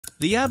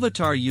The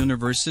Avatar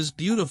universe is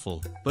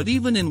beautiful, but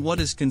even in what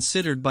is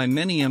considered by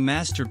many a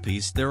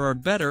masterpiece there are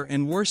better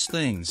and worse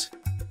things.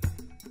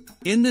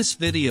 In this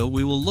video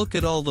we will look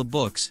at all the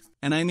books,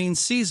 and I mean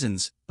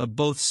seasons, of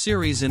both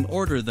series and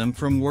order them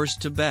from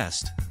worst to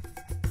best.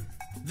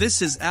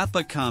 This is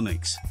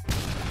Appacomics.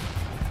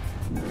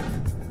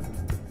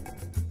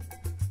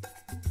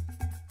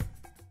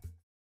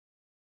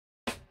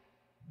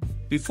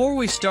 Before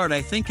we start,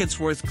 I think it's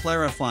worth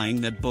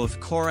clarifying that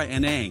both Korra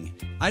and Aang,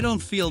 I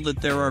don't feel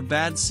that there are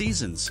bad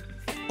seasons.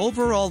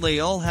 Overall they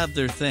all have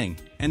their thing,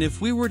 and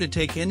if we were to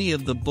take any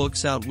of the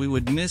books out we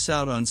would miss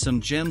out on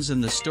some gems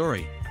in the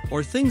story,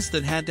 or things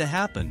that had to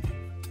happen.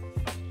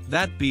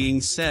 That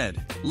being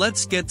said,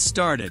 let's get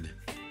started.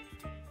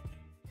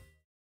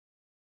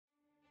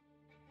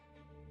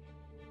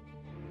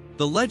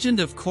 The Legend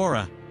of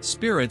Korra,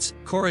 Spirits,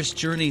 Korra's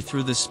journey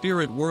through the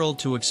spirit world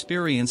to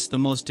experience the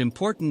most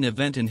important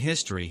event in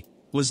history,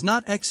 was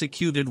not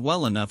executed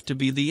well enough to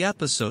be the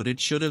episode it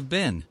should have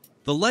been.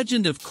 The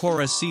Legend of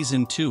Korra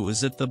Season 2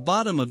 is at the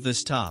bottom of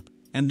this top,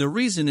 and the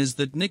reason is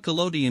that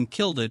Nickelodeon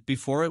killed it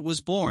before it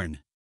was born.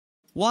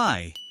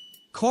 Why?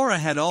 Korra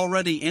had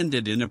already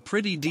ended in a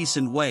pretty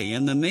decent way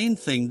and the main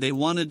thing they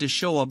wanted to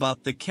show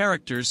about the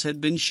characters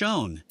had been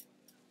shown.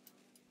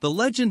 The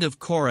Legend of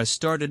Korra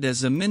started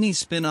as a mini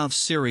spin-off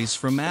series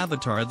from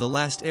Avatar: The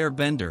Last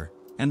Airbender,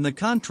 and the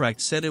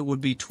contract said it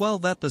would be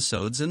 12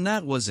 episodes and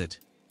that was it.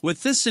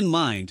 With this in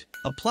mind,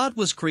 a plot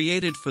was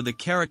created for the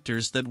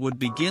characters that would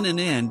begin and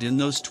end in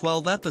those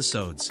 12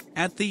 episodes.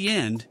 At the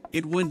end,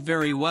 it went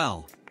very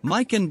well.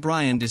 Mike and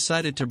Brian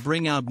decided to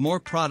bring out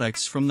more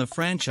products from the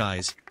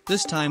franchise,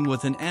 this time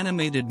with an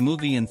animated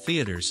movie in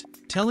theaters,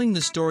 telling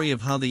the story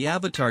of how the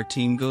Avatar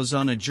team goes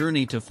on a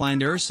journey to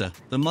find Ursa,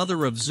 the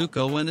mother of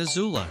Zuko and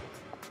Azula.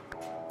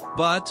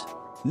 But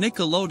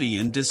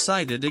Nickelodeon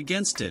decided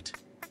against it.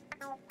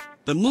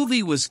 The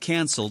movie was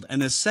cancelled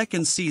and a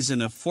second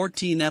season of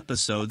 14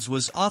 episodes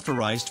was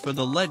authorized for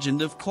The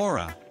Legend of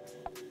Korra,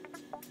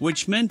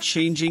 which meant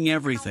changing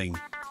everything.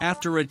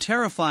 After a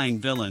terrifying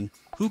villain,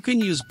 who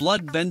can use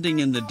blood bending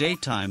in the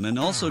daytime and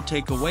also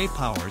take away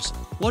powers,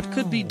 what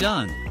could be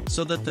done,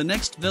 so that the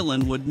next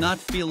villain would not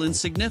feel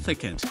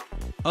insignificant?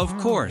 Of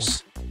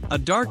course, a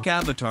dark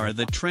avatar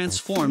that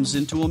transforms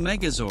into a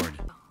Megazord.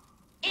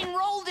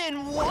 Enrolled in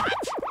what?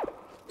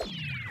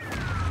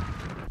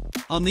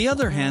 On the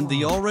other hand,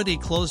 the already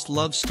closed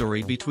love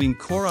story between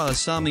Korra,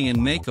 Asami and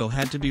Mako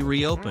had to be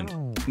reopened,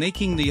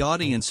 making the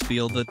audience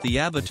feel that the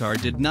Avatar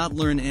did not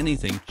learn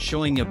anything,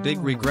 showing a big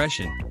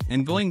regression,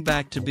 and going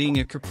back to being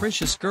a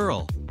capricious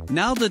girl.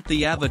 Now that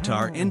the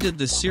Avatar ended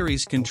the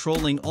series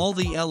controlling all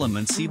the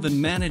elements, even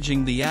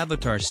managing the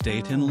Avatar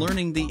state and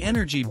learning the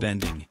energy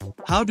bending,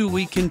 how do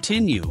we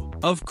continue?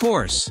 Of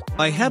course,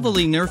 by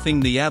heavily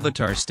nerfing the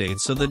Avatar state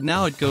so that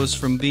now it goes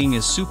from being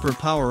a super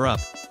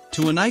power-up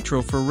to a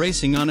nitro for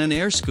racing on an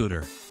air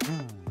scooter.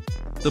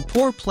 The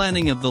poor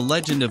planning of the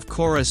Legend of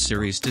Korra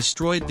series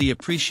destroyed the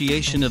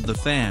appreciation of the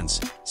fans,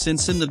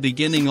 since in the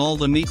beginning all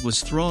the meat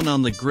was thrown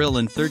on the grill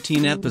in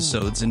 13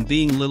 episodes and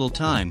being little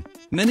time,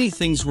 many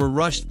things were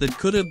rushed that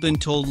could have been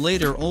told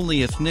later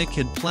only if Nick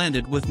had planned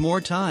it with more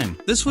time.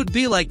 This would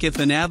be like if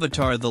in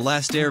Avatar: The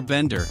Last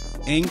Airbender,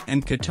 Aang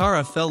and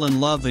Katara fell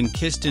in love and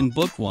kissed in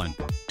Book 1.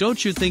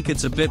 Don't you think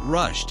it's a bit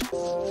rushed?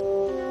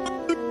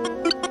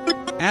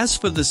 As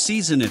for the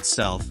season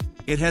itself,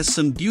 it has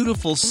some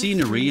beautiful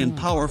scenery and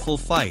powerful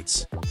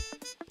fights.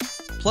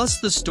 Plus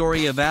the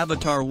story of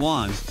Avatar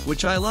 1,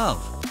 which I love.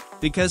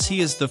 Because he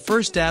is the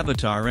first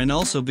Avatar and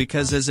also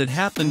because as it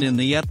happened in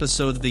the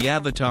episode The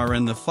Avatar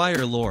and the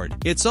Fire Lord,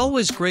 it's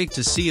always great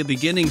to see a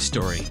beginning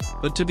story,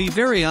 but to be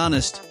very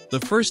honest, the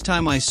first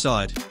time I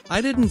saw it,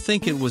 I didn't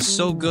think it was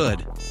so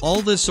good.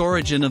 All this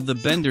origin of the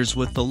benders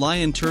with the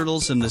lion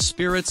turtles and the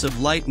spirits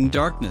of light and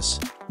darkness.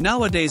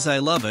 Nowadays I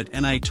love it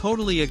and I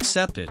totally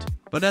accept it,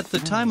 but at the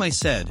time I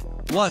said,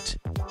 what?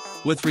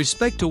 With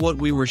respect to what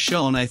we were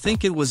shown, I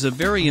think it was a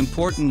very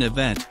important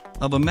event,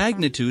 of a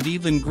magnitude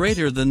even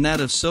greater than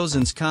that of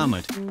Sozin's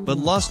Comet, but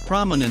lost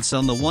prominence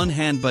on the one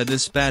hand by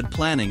this bad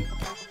planning.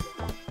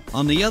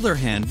 On the other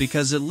hand,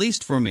 because at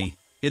least for me,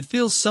 it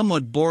feels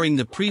somewhat boring,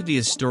 the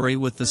previous story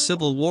with the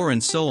Civil War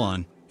and so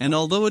on, and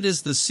although it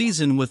is the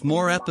season with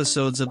more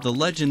episodes of The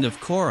Legend of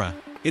Korra,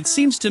 it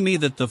seems to me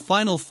that the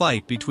final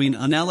fight between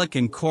Unalaq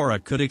and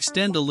Korra could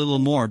extend a little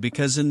more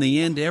because in the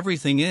end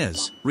everything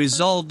is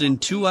resolved in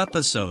 2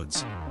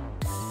 episodes.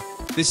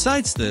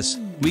 Besides this,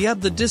 we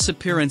have the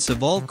disappearance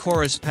of all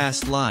Korra's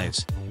past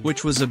lives,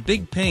 which was a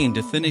big pain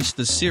to finish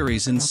the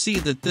series and see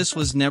that this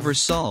was never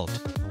solved.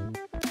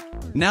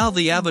 Now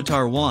the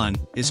Avatar 1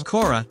 is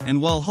Korra,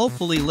 and while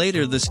hopefully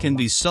later this can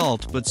be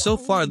solved, but so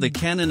far the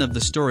canon of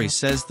the story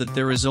says that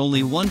there is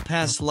only one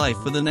past life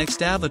for the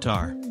next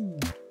Avatar.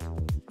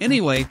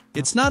 Anyway,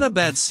 it's not a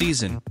bad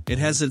season, it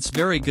has its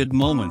very good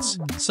moments,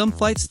 some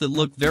fights that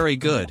look very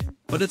good,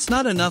 but it's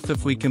not enough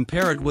if we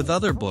compare it with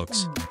other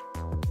books.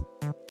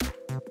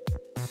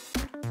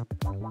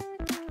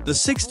 The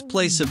 6th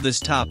place of this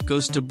top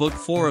goes to Book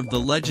 4 of The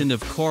Legend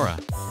of Korra,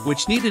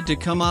 which needed to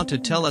come out to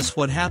tell us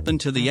what happened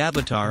to the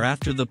Avatar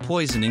after the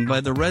poisoning by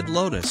the Red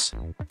Lotus.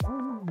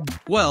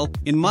 Well,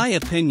 in my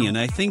opinion,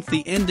 I think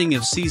the ending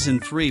of Season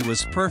 3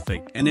 was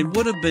perfect and it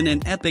would have been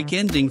an epic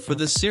ending for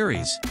the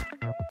series.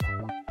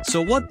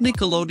 So what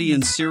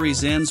Nickelodeon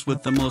series ends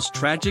with the most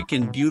tragic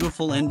and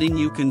beautiful ending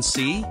you can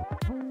see?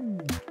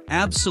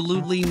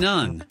 Absolutely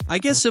none. I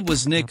guess it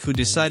was Nick who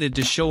decided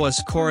to show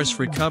us Korra's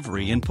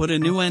recovery and put a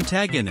new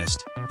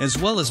antagonist, as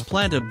well as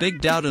plant a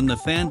big doubt in the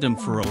fandom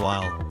for a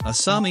while,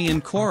 Asami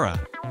and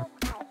Korra.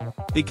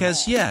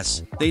 Because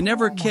yes, they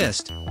never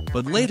kissed,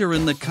 but later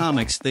in the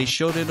comics they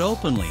showed it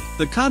openly.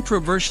 The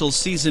controversial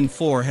Season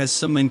 4 has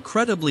some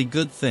incredibly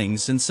good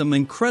things and some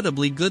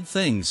incredibly good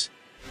things.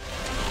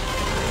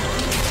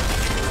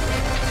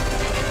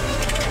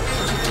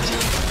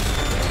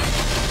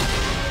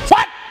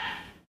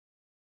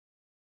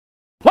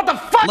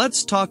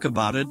 Let's talk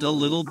about it a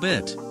little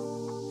bit.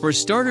 For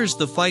starters,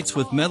 the fights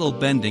with metal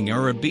bending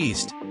are a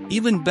beast,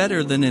 even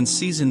better than in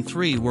Season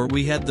 3 where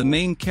we had the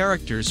main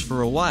characters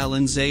for a while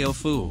in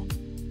Zaofu.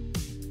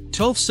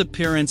 Toph's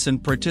appearance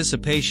and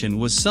participation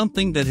was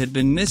something that had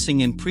been missing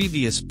in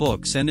previous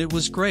books and it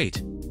was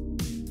great.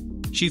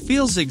 She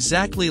feels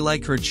exactly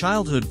like her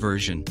childhood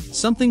version,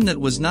 something that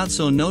was not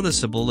so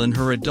noticeable in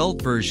her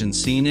adult version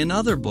seen in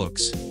other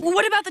books. Well,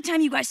 what about the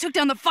time you guys took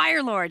down the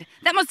Fire Lord?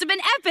 That must have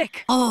been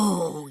epic!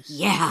 Oh,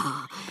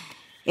 yeah.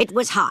 It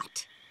was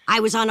hot.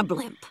 I was on a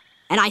blimp,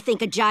 and I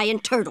think a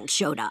giant turtle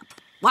showed up.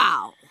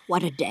 Wow,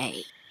 what a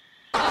day.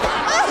 I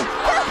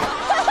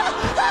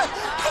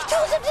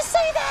told him to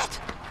say that!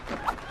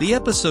 The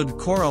episode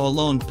Korra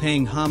Alone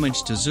paying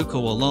homage to Zuko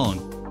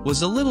Alone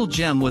was a little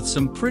gem with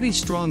some pretty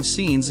strong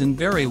scenes and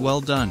very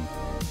well done.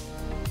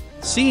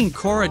 Seeing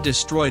Korra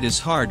destroyed is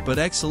hard but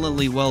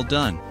excellently well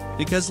done,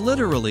 because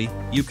literally,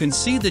 you can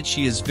see that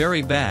she is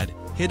very bad,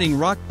 hitting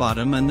rock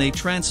bottom and they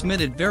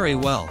transmit it very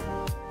well.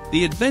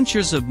 The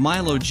adventures of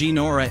Milo,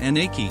 Jinora and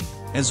Ikki,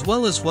 as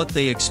well as what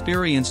they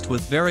experienced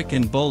with Varric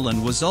and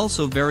Bolin was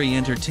also very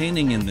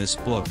entertaining in this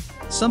book,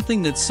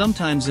 something that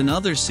sometimes in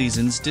other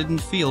seasons didn't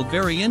feel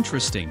very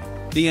interesting.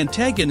 The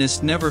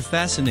antagonist never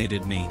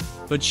fascinated me,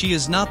 but she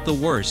is not the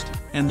worst,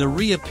 and the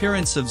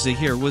reappearance of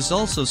Zahir was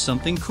also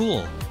something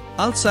cool.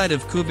 Outside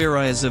of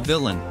Kuvira as a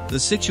villain, the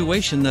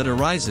situation that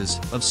arises,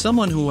 of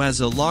someone who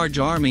has a large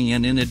army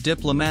and in a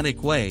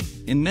diplomatic way,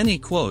 in many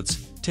quotes,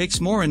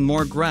 takes more and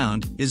more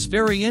ground, is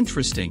very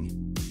interesting.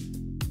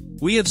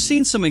 We have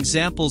seen some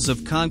examples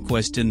of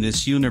conquest in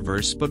this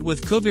universe, but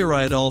with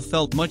Kuvira it all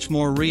felt much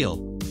more real.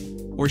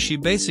 Where she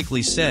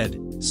basically said,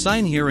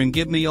 "Sign here and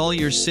give me all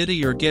your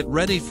city or get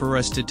ready for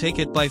us to take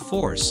it by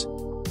force."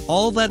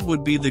 All that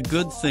would be the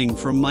good thing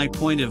from my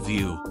point of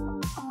view.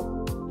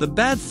 The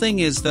bad thing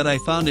is that I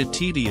found it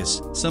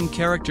tedious, some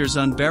characters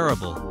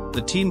unbearable,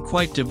 the team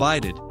quite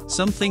divided,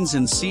 some things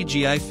in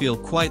CGI feel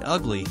quite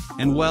ugly,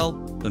 and well,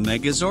 the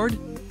Megazord?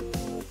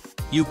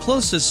 You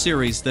close a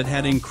series that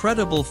had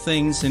incredible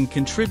things and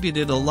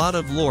contributed a lot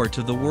of lore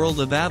to the world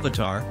of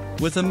Avatar,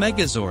 with a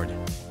Megazord.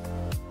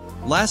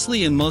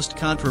 Lastly and most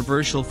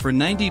controversial for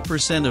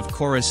 90% of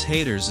Korra's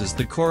haters is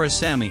the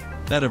Korra-Sami,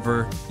 that of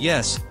her.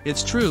 Yes,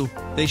 it's true,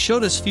 they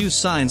showed us few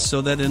signs so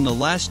that in the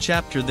last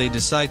chapter they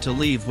decide to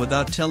leave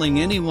without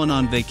telling anyone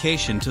on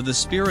vacation to the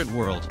spirit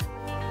world.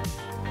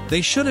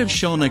 They should have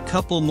shown a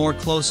couple more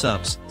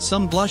close-ups,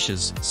 some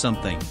blushes,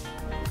 something.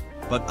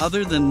 But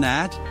other than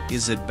that,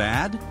 is it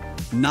bad?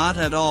 Not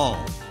at all.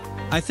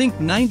 I think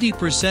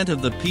 90%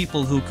 of the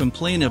people who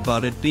complain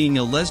about it being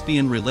a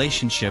lesbian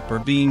relationship are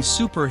being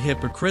super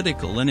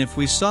hypocritical, and if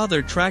we saw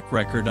their track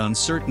record on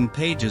certain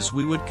pages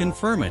we would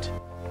confirm it.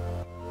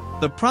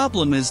 The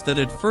problem is that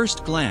at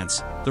first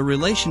glance, the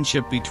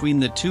relationship between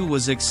the two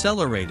was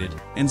accelerated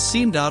and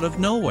seemed out of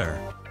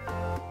nowhere.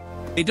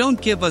 They don't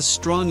give us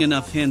strong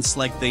enough hints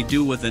like they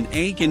do with an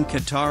Aang and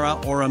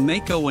Katara or a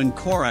Mako and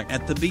Korra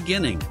at the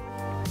beginning.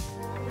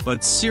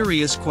 But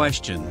serious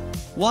question,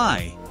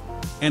 why?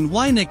 And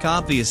why Nick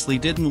obviously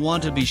didn't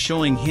want to be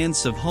showing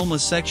hints of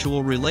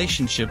homosexual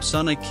relationships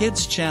on a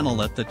kids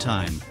channel at the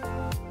time.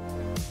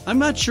 I'm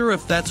not sure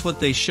if that's what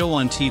they show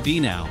on TV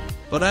now,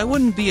 but I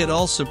wouldn't be at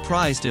all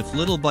surprised if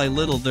little by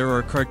little there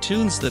are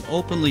cartoons that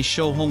openly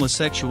show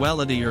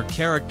homosexuality or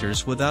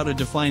characters without a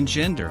defined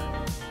gender.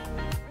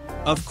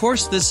 Of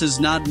course this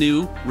is not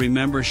new.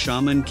 Remember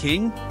Shaman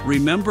King?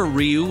 Remember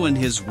Ryu and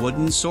his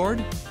wooden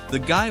sword? The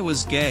guy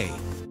was gay.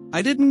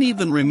 I didn't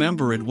even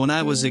remember it when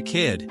I was a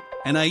kid.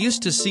 And I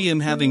used to see him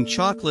having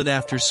chocolate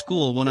after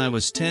school when I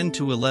was 10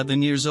 to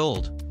 11 years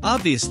old.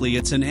 Obviously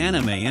it's an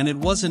anime and it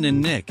wasn't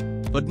in Nick,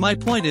 but my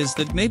point is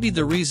that maybe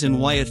the reason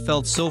why it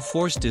felt so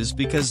forced is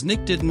because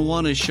Nick didn't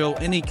want to show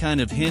any kind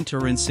of hint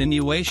or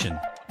insinuation.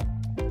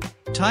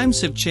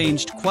 Times have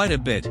changed quite a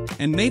bit,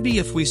 and maybe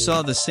if we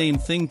saw the same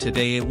thing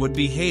today it would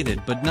be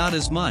hated but not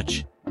as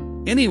much.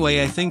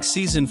 Anyway, I think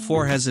Season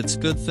 4 has its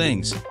good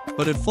things,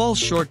 but it falls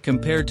short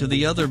compared to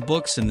the other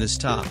books in this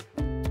top.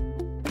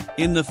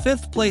 In the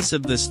 5th place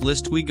of this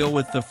list we go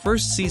with the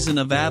first season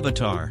of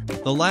Avatar,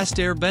 The Last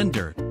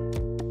Airbender.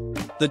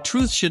 The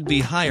truth should be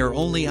higher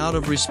only out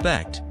of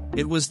respect.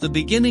 It was the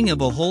beginning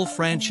of a whole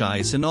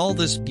franchise in all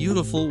this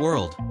beautiful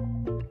world.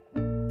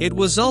 It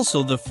was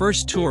also the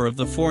first tour of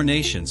the Four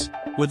Nations,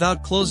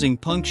 without closing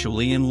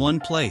punctually in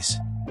one place.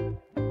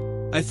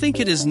 I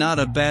think it is not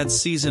a bad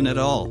season at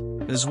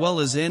all, as well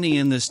as any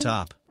in this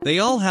top. They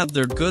all have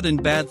their good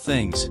and bad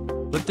things,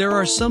 but there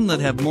are some that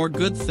have more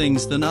good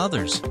things than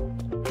others.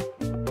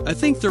 I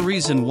think the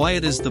reason why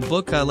it is the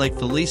book I like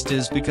the least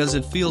is because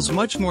it feels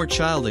much more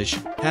childish,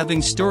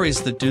 having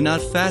stories that do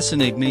not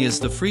fascinate me as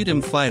the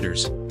Freedom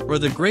Fighters, or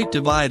the Great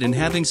Divide, and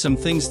having some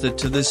things that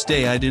to this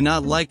day I do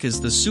not like, as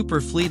the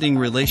super fleeting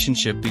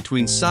relationship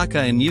between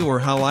Sokka and Yu, or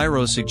how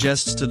Iroh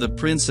suggests to the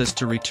princess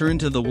to return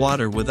to the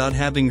water without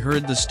having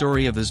heard the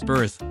story of his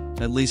birth,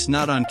 at least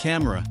not on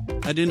camera.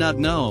 I do not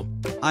know.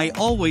 I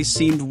always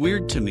seemed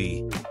weird to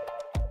me.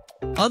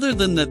 Other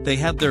than that, they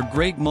have their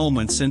great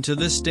moments, and to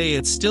this day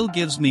it still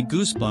gives me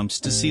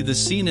goosebumps to see the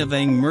scene of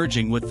Aang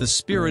merging with the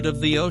spirit of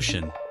the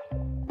ocean.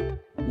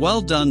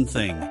 Well done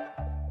thing.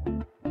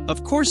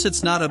 Of course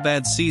it's not a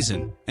bad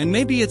season, and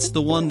maybe it's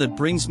the one that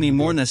brings me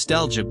more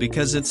nostalgia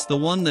because it's the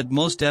one that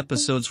most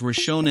episodes were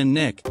shown in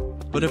Nick,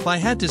 but if I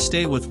had to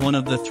stay with one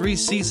of the 3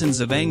 seasons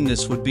of Aang,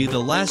 this would be the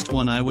last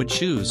one I would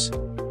choose.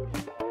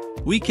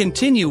 We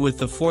continue with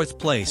the 4th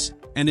place,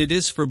 and it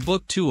is for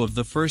Book 2 of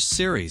the first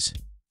series.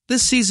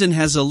 This season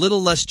has a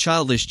little less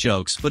childish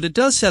jokes, but it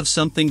does have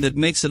something that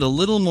makes it a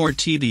little more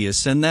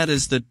tedious, and that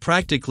is that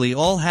practically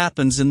all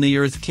happens in the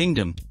Earth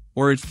Kingdom,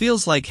 or it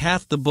feels like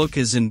half the book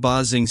is in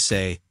Ba Sing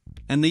Se,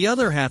 and the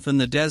other half in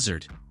the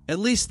desert. At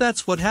least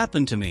that's what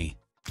happened to me.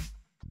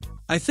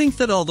 I think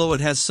that although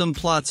it has some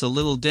plots a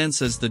little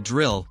dense as the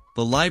drill,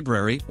 the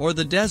library, or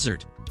the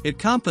desert, it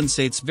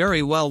compensates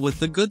very well with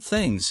the good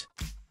things.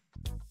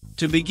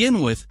 To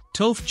begin with,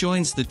 Toph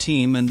joins the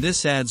team, and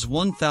this adds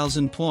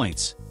 1,000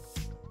 points.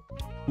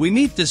 We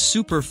meet this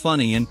super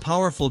funny and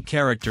powerful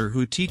character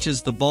who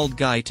teaches the bald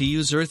guy to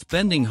use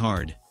earthbending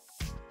hard.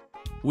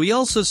 We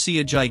also see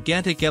a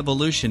gigantic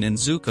evolution in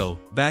Zuko,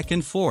 back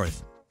and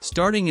forth,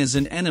 starting as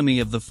an enemy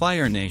of the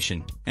Fire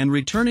Nation, and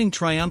returning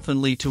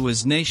triumphantly to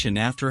his nation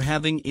after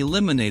having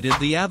eliminated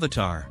the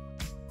Avatar.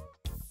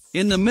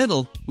 In the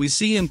middle, we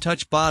see him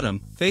touch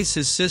bottom, face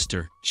his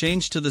sister,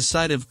 change to the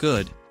side of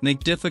good,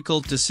 make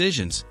difficult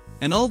decisions,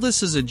 and all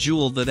this is a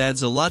jewel that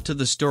adds a lot to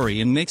the story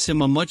and makes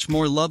him a much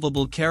more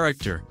lovable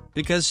character,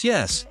 because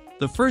yes,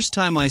 the first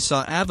time I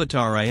saw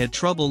Avatar I had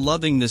trouble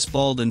loving this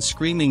bald and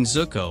screaming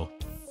Zuko.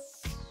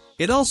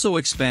 It also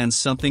expands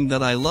something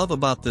that I love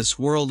about this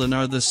world, and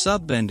are the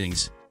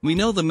sub-bendings. We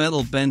know the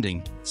metal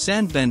bending,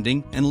 sand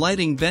bending, and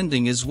lighting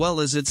bending, as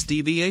well as its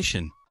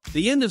deviation.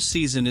 The end of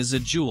season is a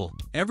jewel.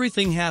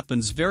 Everything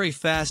happens very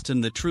fast,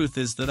 and the truth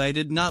is that I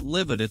did not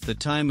live it at the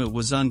time it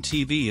was on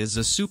TV as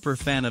a super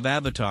fan of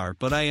Avatar,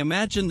 but I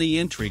imagine the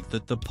intrigue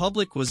that the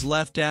public was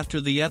left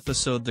after the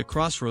episode The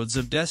Crossroads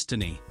of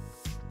Destiny.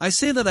 I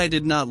say that I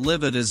did not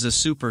live it as a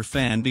super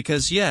fan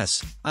because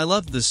yes, I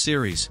loved the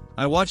series,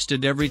 I watched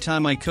it every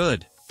time I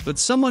could. But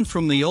someone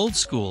from the old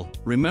school,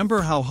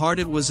 remember how hard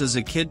it was as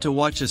a kid to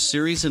watch a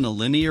series in a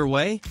linear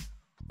way?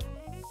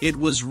 It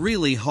was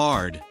really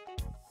hard.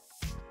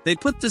 They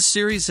put the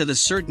series at a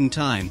certain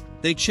time,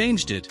 they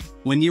changed it.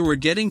 When you were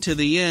getting to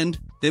the end,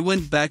 they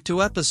went back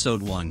to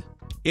episode 1.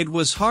 It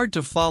was hard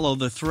to follow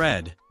the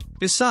thread.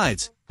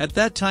 Besides, at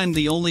that time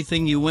the only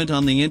thing you went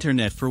on the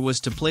internet for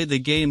was to play the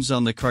games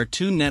on the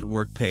Cartoon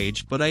Network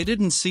page, but I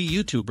didn't see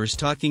YouTubers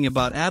talking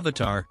about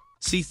Avatar,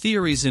 see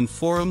theories in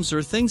forums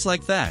or things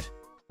like that.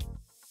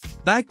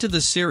 Back to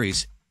the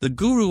series, the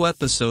Guru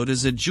episode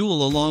is a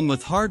jewel along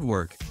with Hard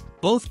Work,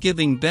 both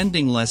giving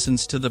bending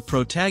lessons to the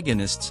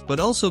protagonists but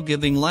also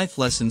giving life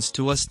lessons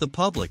to us the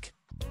public.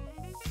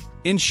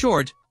 In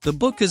short, the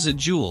book is a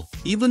jewel,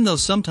 even though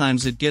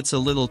sometimes it gets a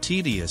little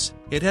tedious.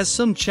 It has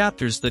some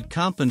chapters that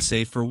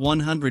compensate for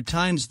 100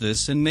 times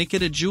this and make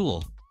it a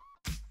jewel.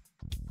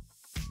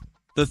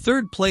 The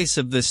 3rd place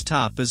of this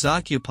top is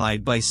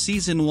occupied by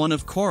Season 1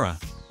 of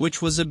Korra,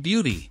 which was a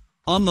beauty.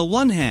 On the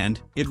one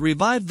hand, it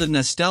revived the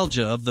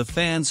nostalgia of the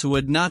fans who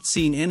had not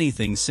seen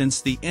anything since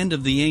the end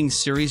of the Aang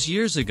series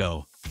years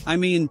ago. I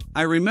mean,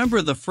 I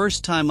remember the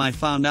first time I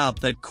found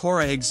out that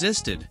Korra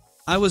existed.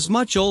 I was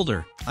much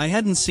older, I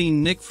hadn't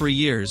seen Nick for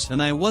years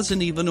and I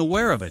wasn't even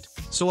aware of it,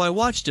 so I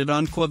watched it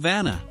on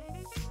Quavana.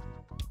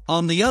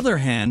 On the other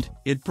hand,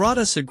 it brought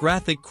us a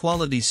graphic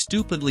quality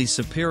stupidly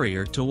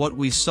superior to what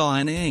we saw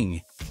in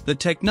Aang. The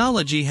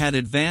technology had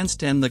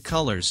advanced and the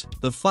colors,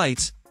 the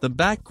fights, the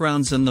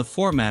backgrounds and the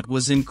format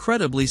was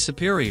incredibly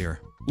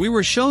superior. We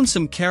were shown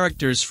some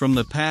characters from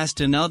the past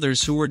and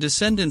others who were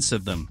descendants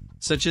of them,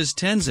 such as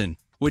Tenzin,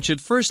 which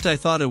at first I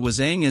thought it was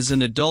Aang as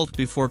an adult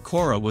before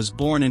Korra was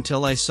born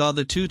until I saw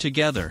the two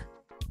together.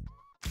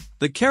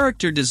 The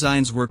character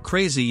designs were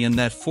crazy, and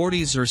that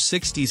 40s or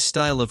 60s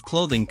style of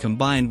clothing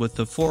combined with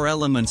the Four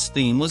Elements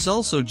theme was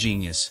also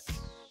genius.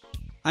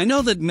 I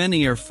know that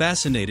many are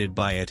fascinated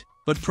by it,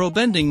 but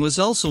pro-bending was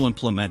also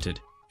implemented,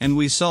 and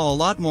we saw a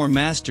lot more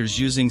masters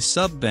using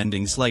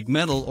sub-bendings like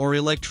metal or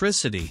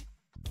electricity.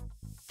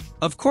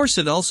 Of course,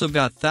 it also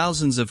got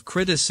thousands of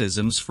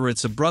criticisms for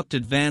its abrupt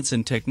advance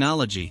in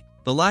technology,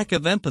 the lack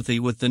of empathy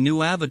with the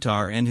new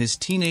Avatar and his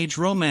teenage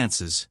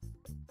romances.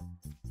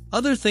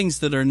 Other things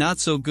that are not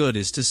so good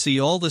is to see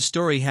all the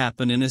story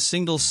happen in a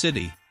single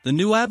city. The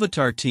new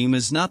Avatar team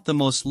is not the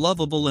most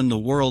lovable in the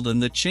world,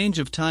 and the change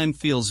of time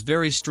feels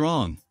very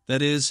strong.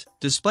 That is,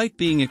 despite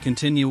being a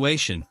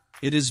continuation,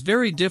 it is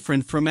very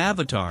different from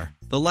Avatar,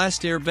 The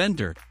Last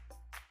Airbender.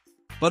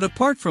 But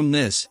apart from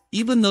this,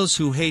 even those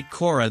who hate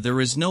Korra,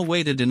 there is no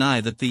way to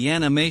deny that the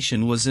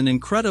animation was an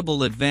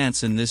incredible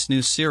advance in this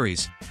new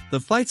series. The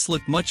fights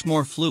look much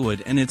more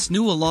fluid, and its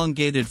new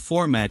elongated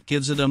format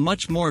gives it a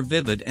much more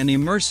vivid and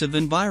immersive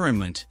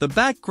environment. The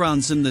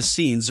backgrounds in the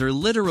scenes are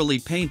literally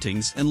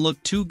paintings and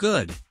look too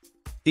good.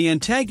 The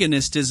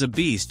antagonist is a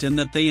beast, and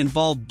that they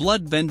involve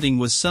bloodbending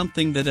was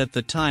something that at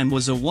the time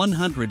was a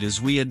 100,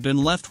 as we had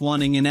been left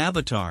wanting in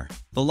Avatar,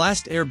 The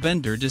Last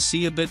Airbender, to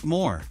see a bit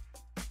more.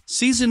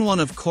 Season 1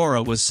 of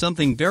Korra was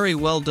something very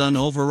well done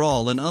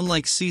overall, and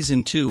unlike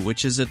Season 2,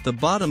 which is at the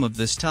bottom of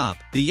this top,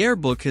 the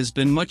Airbook has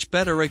been much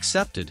better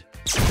accepted.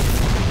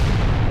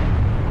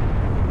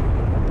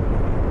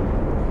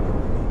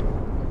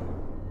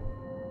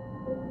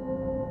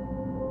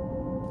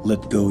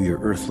 Let go your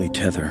earthly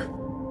tether.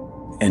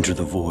 Enter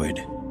the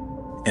void.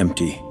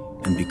 Empty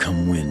and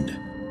become wind.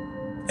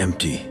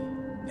 Empty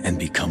and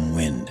become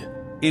wind.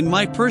 In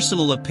my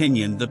personal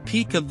opinion, the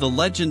peak of The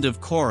Legend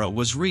of Korra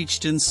was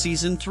reached in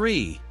Season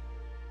 3.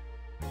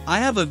 I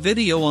have a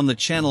video on the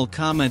channel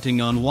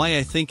commenting on why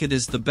I think it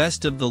is the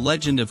best of The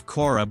Legend of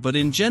Korra, but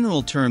in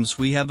general terms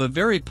we have a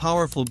very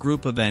powerful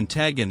group of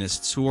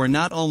antagonists who are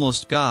not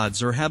almost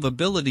gods or have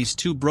abilities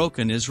too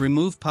broken as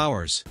remove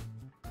powers.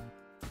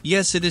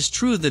 Yes, it is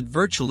true that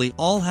virtually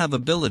all have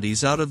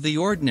abilities out of the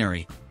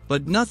ordinary,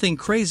 but nothing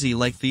crazy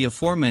like the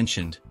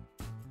aforementioned.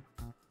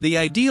 The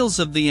ideals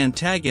of the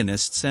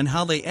antagonists and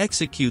how they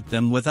execute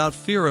them without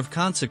fear of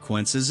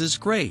consequences is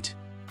great.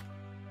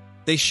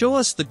 They show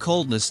us the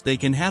coldness they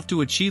can have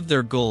to achieve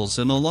their goals,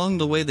 and along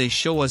the way they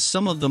show us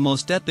some of the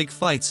most epic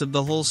fights of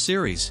the whole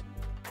series.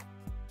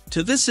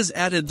 To this is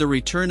added the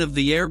return of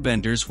the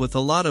Airbenders with a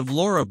lot of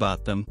lore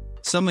about them,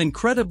 some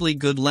incredibly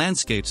good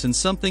landscapes, and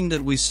something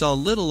that we saw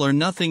little or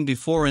nothing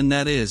before, and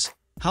that is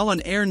how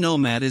an air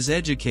nomad is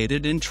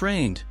educated and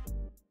trained.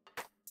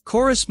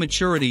 Korra's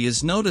maturity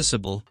is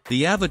noticeable.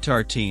 The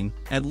Avatar team,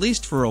 at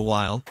least for a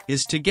while,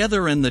 is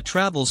together, and the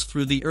travels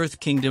through the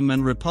Earth Kingdom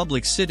and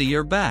Republic City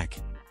are back.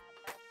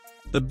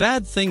 The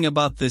bad thing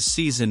about this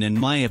season, in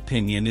my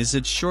opinion, is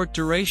its short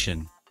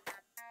duration.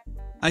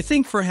 I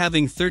think for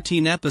having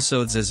 13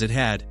 episodes as it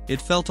had,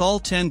 it felt all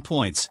 10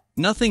 points,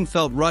 nothing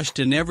felt rushed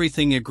and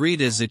everything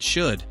agreed as it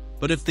should,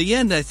 but at the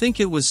end I think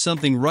it was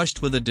something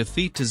rushed with a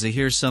defeat to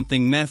Zahir,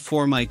 something meh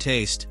for my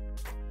taste.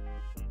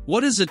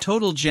 What is a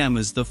total gem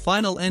is the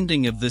final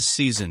ending of this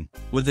season,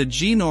 with a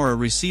Jinora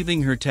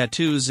receiving her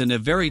tattoos in a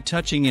very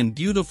touching and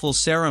beautiful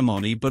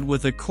ceremony, but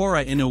with a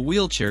Korra in a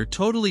wheelchair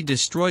totally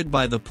destroyed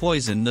by the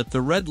poison that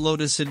the Red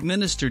Lotus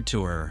administered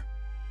to her.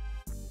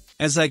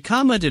 As I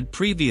commented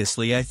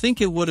previously, I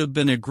think it would have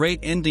been a great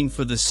ending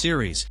for the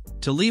series,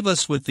 to leave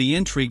us with the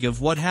intrigue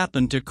of what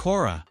happened to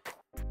Korra.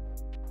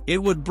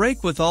 It would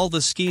break with all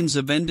the schemes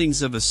of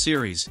endings of a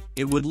series.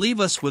 It would leave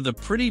us with a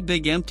pretty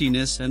big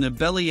emptiness and a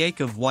bellyache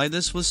of why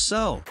this was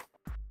so.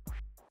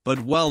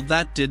 But well,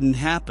 that didn't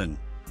happen.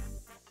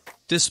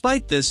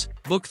 Despite this,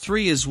 Book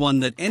 3 is one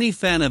that any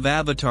fan of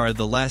Avatar: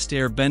 The Last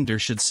Airbender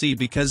should see,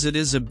 because it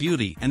is a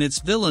beauty and its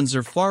villains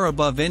are far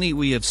above any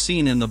we have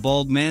seen in the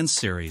Bald Man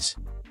series.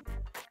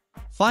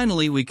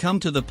 Finally, we come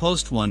to the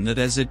post one that,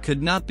 as it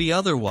could not be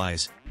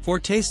otherwise,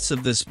 foretastes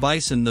of this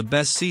bison. The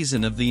best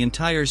season of the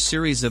entire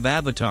series of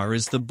Avatar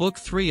is the Book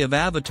 3 of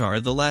Avatar: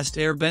 The Last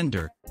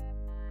Airbender.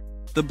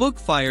 The book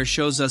Fire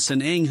shows us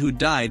an Aang who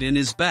died and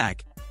is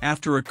back,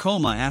 after a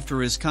coma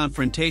after his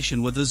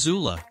confrontation with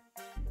Azula,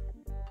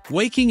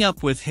 waking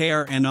up with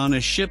hair and on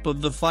a ship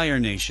of the Fire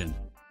Nation.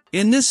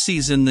 In this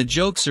season the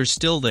jokes are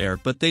still there,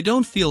 but they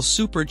don't feel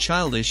super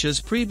childish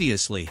as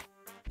previously.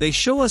 They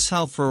show us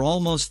how for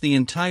almost the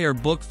entire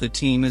book the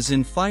team is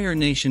in Fire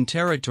Nation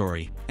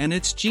territory, and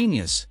it's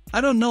genius.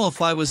 I don't know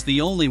if I was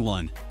the only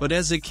one, but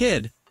as a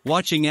kid,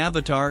 watching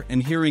Avatar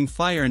and hearing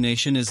Fire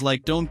Nation is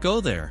like, don't go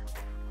there.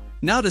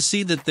 Now to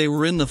see that they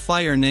were in the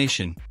Fire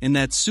Nation, in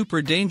that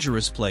super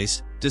dangerous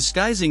place,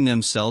 disguising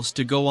themselves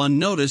to go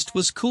unnoticed,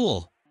 was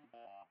cool.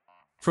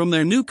 From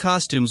their new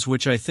costumes,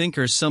 which I think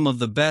are some of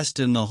the best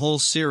in the whole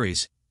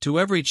series, to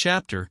every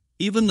chapter,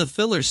 even the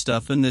filler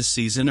stuff in this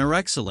season are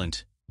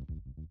excellent.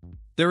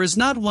 There is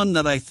not one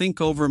that I think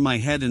over my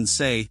head and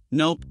say,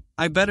 nope,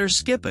 I better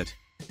skip it.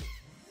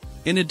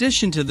 In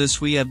addition to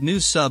this, we have new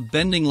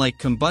sub-bending like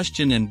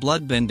combustion and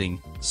bloodbending,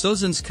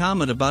 Sozin's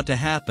Comet about to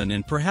happen,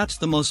 and perhaps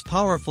the most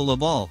powerful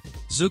of all,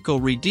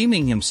 Zuko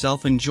redeeming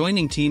himself and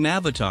joining Team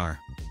Avatar.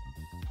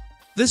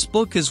 This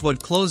book is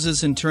what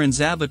closes and turns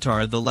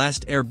Avatar: The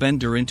Last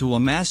Airbender into a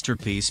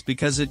masterpiece,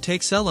 because it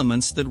takes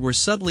elements that were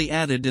subtly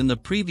added in the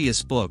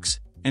previous books,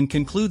 and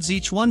concludes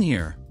each one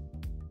here.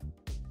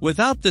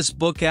 Without this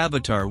book,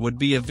 Avatar would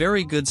be a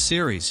very good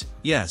series,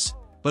 yes,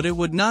 but it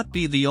would not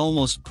be the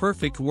almost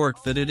perfect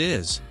work that it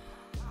is.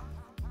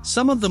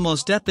 Some of the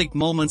most epic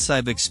moments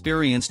I've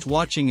experienced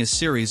watching a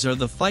series are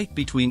the fight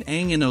between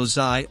Aang and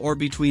Ozai or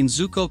between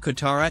Zuko,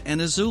 Katara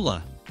and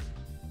Azula.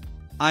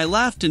 I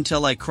laughed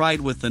until I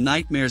cried with the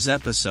Nightmares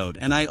episode,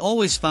 and I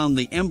always found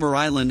the Ember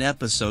Island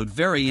episode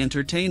very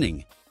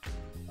entertaining.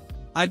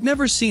 I've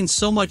never seen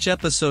so much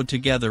episode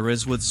together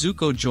as with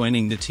Zuko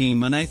joining the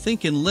team, and I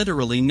think in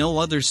literally no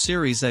other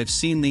series I've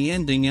seen the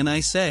ending, and I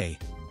say,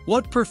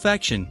 what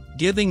perfection,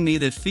 giving me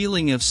that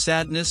feeling of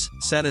sadness,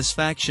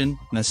 satisfaction,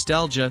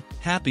 nostalgia,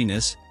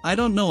 happiness, I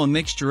don't know, a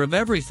mixture of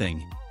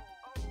everything.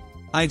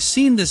 I've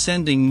seen this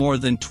ending more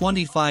than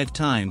 25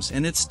 times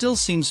and it still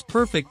seems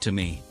perfect to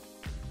me.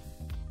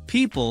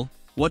 People,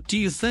 what do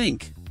you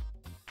think?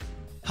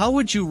 How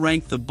would you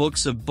rank the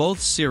books of both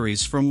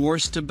series from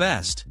worst to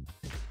best?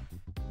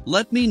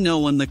 Let me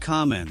know in the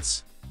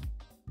comments.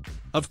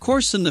 Of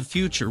course, in the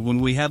future when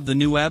we have the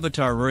new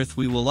Avatar Earth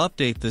we will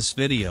update this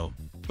video,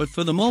 but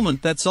for the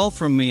moment that's all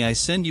from me. I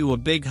send you a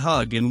big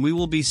hug and we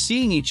will be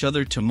seeing each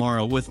other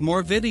tomorrow with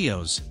more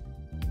videos.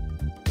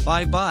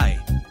 Bye bye.